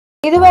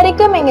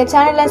இதுவரைக்கும் எங்க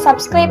சேனலை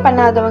சப்ஸ்கிரைப்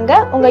பண்ணாதவங்க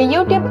உங்க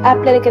யூடியூப்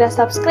ஆப்ல இருக்கிற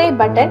சப்ஸ்கிரைப்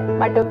பட்டன்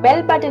மற்றும்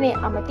பெல் பட்டனை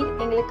அமர்த்தி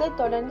எங்களுக்கு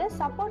தொடர்ந்து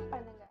சப்போர்ட்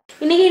பண்ணுங்க.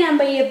 இன்னைக்கு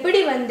நம்ம எப்படி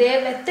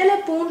வெத்தலை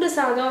பூண்டு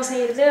சாதம்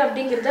செய்கிறது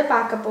அப்படிங்கிறத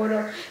பார்க்க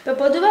போகிறோம். இப்போ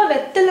பொதுவாக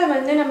வெத்தலை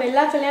நம்ம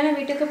எல்லா கல்யாண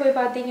வீட்டுக்கு போய்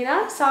பார்த்தீங்கன்னா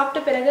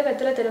சாப்பிட்ட பிறகு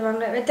வெத்தலை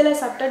தருவாங்க. வெத்தலை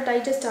சாப்பிட்டா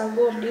டைஜஸ்ட்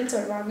ஆகும் அப்படின்னு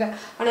சொல்லுவாங்க.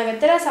 ஆனால்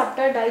வெத்தலை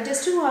சாப்பிட்டா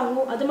டைஜஸ்ட்டும்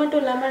ஆகும். அது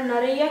மட்டும் இல்லாமல்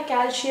நிறையா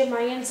கால்சியம்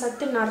அயன்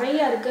சத்து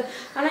நிறையா இருக்குது.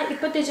 ஆனால்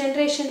இப்போத்த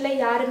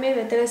ஜென்ரேஷனில் யாருமே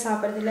வெத்தலை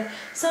சாப்பிட்றதில்ல.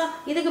 ஸோ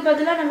இதுக்கு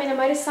பதிலாக நம்ம இந்த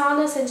மாதிரி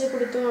சாதம் செஞ்சு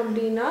கொடுத்தோம்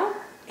அப்படின்னா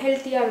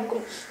ஹெல்த்தியாக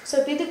இருக்கும். ஸோ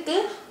இதுக்கு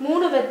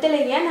 3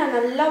 வெத்தலையை நான்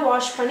நல்லா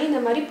வாஷ் பண்ணி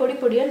இந்த மாதிரி பொடி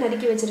பொடியாக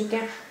நறுக்கி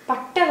வச்சுருக்கேன்.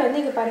 பட்டை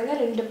இங்கே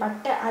பாருங்கள், 2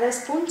 பட்டை, 1/2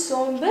 ஸ்பூன்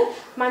சோம்பு,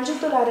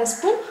 மஞ்சள்தூள் 1/2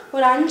 ஸ்பூன்,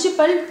 ஒரு 5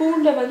 பல்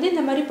பூண்டை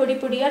இந்த மாதிரி பொடி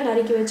பொடியாக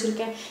நறுக்கி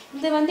வச்சுருக்கேன்.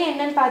 இது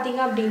என்னென்னு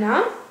பார்த்தீங்க அப்படின்னா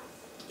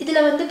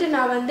இதில்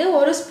நான்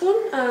 1 ஸ்பூன்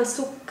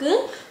சுக்கு,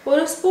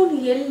 1 ஸ்பூன்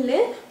எள்ளு,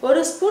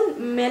 1 ஸ்பூன்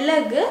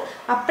மிளகு,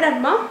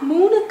 அப்புறமா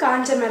 3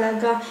 காஞ்ச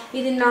மிளகாய்,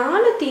 இது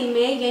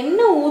 4த்தையுமே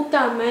எண்ணெய்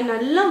ஊற்றாமல்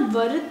நல்லா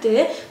வறுத்து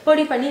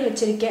பொடி பண்ணி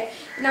வச்சுருக்கேன்.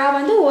 நான்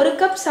 1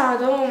 கப்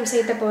சாதம்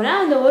சேர்த்த போகிறேன்.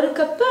 அந்த 1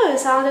 கப்பு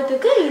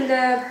சாதத்துக்கு இந்த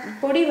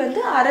பொடி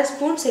 1/2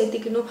 ஸ்பூன்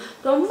சேர்த்திக்கணும்.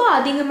 ரொம்ப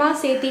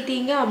அதிகமாக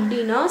சேர்த்திட்டீங்க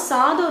அப்படின்னா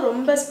சாதம்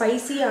ரொம்ப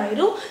ஸ்பைசி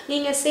ஆயிடும்.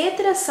 நீங்கள்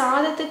சேர்த்துற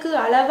சாதத்துக்கு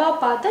அளவாக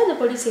பார்த்து அந்த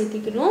பொடி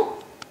சேர்த்திக்கணும்.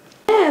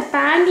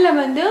 பேனில்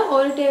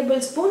 1 டேபிள்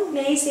ஸ்பூன்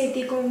நெய்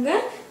சேர்த்திக்கோங்க.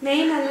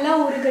 நெய் நல்லா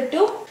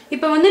உருகட்டும்.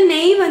 இப்போ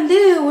நெய்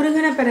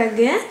உருகின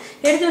பிறகு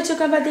எடுத்து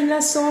வச்சுக்க பார்த்தீங்களா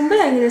சோம்பு,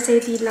 இதை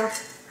சேர்த்திடலாம்.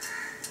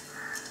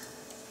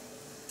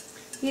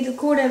 இது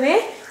கூடவே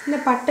இந்த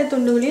பட்டை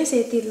துண்டுகளையும்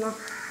சேர்த்திடலாம்.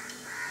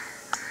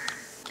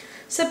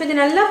 ஸோ இப்போ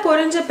இது நல்லா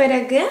பொரிஞ்ச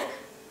பிறகு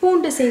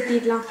பூண்டு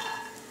சேர்த்திடலாம்.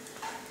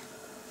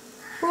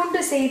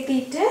 பூண்டு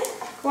சேர்த்திட்டு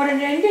ஒரு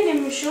 2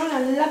 நிமிஷம்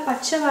நல்லா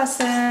பச்சை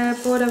வாசனை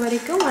போகிற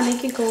வரைக்கும்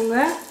வதக்கிக்கோங்க.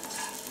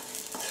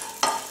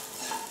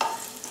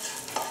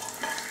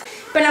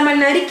 இப்போ நம்ம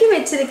நறுக்கி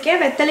வச்சிருக்க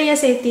வெத்தலையை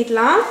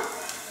சேர்த்திடலாம்.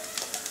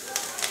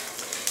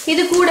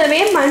 இது கூடவே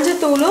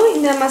மஞ்சத்தூளும்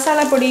இந்த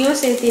மசாலா பொடியும்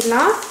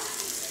சேர்த்திடலாம்.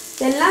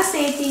 எல்லாம்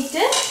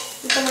சேர்த்திட்டு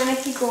இப்போ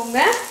வதக்கிக்கோங்க.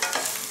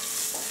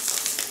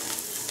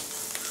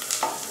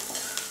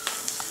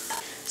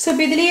 ஸோ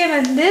இப்போ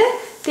இதுலேயே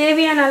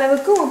தேவையான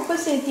அளவுக்கு உப்பு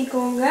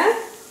சேர்த்திக்கோங்க.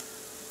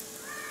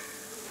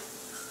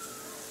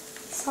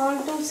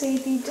 சால்ட்டும்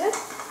சேர்த்திட்டு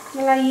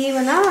நல்லா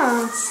ஈவனாக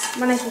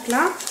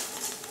வதக்கிக்கலாம்.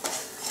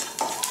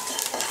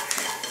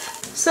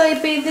 ஸோ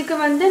இப்போ இதுக்கு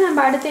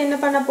நம்ம அடுத்து என்ன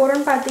பண்ண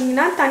போகிறோம்னு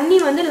பார்த்தீங்கன்னா தண்ணி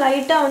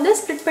லைட்டாக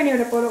ஸ்ப்ரிட் பண்ணி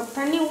விட போகிறோம்.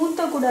 தண்ணி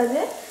ஊற்றக்கூடாது.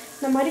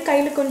 இந்த மாதிரி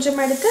கையில்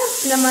கொஞ்சமாக எடுத்து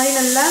இந்த மாதிரி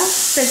நல்லா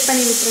ஸ்ப்ரெட்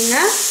பண்ணி விட்டுருங்க.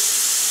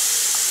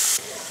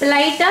 இப்போ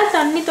லைட்டாக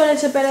தண்ணி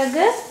தொலைச்ச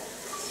பிறகு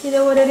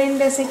இதை ஒரு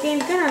 2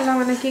 செகண்டுக்கு நல்லா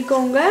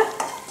வதக்கிக்கோங்க.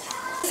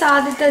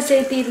 சாதத்தை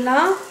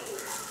சேர்த்திடலாம்.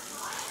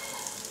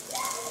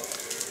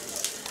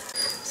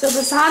 ஸோ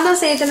இப்போ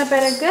சாதம் சேர்த்தின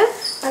பிறகு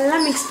நல்லா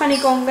மிக்ஸ்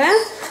பண்ணிக்கோங்க.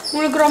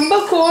 உங்களுக்கு ரொம்ப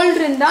கோல்டு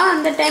இருந்தால்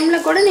அந்த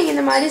டைமில் கூட நீங்கள்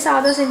இந்த மாதிரி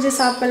சாதம் செஞ்சு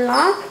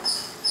சாப்பிட்லாம்.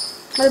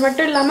 அது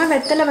மட்டும் இல்லாமல்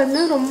வெத்தலை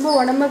ரொம்ப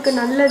உடம்புக்கு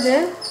நல்லது.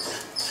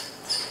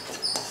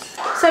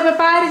 ஸோ இப்போ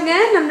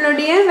பாருங்கள்,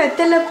 நம்மளுடைய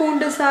வெத்தலை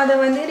பூண்டு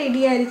சாதம்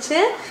ரெடி ஆயிடுச்சு.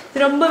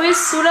 ரொம்பவே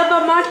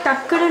சுலபமாக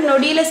டக்குன்னு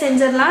நொடியில்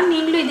செஞ்சிடலாம்.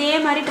 நீங்களும் இதே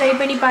மாதிரி ட்ரை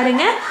பண்ணி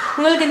பாருங்கள்.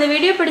 உங்களுக்கு இந்த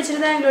வீடியோ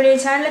பிடிச்சிருந்தா எங்களுடைய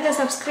சேனலுக்கு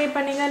சப்ஸ்கிரைப்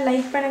பண்ணுங்கள்,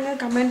 லைக் பண்ணுங்கள்,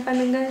 கமெண்ட்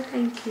பண்ணுங்கள்.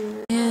 தேங்க்யூ.